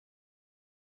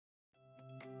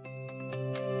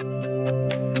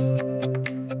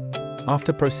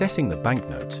After processing the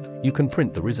banknotes, you can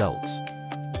print the results.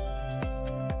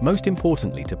 Most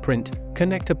importantly, to print,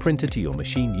 connect a printer to your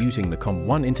machine using the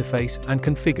COM1 interface and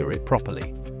configure it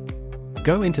properly.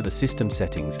 Go into the system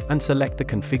settings and select the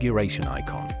configuration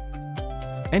icon.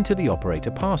 Enter the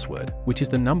operator password, which is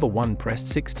the number 1 pressed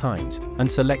 6 times,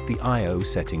 and select the I/O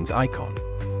settings icon.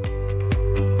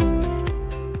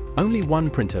 Only one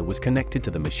printer was connected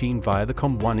to the machine via the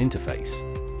COM1 interface.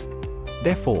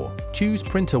 Therefore, choose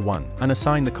Printer 1 and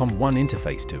assign the COM1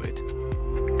 interface to it.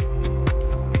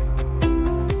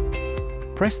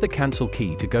 Press the Cancel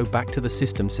key to go back to the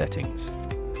system settings.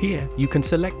 Here, you can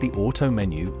select the Auto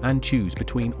menu and choose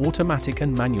between automatic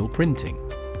and manual printing.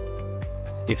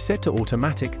 If set to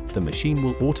automatic, the machine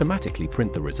will automatically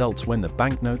print the results when the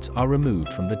banknotes are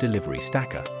removed from the delivery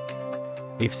stacker.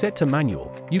 If set to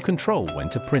manual, you control when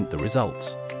to print the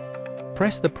results.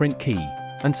 Press the Print key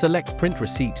and select Print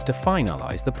Receipt to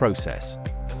finalize the process.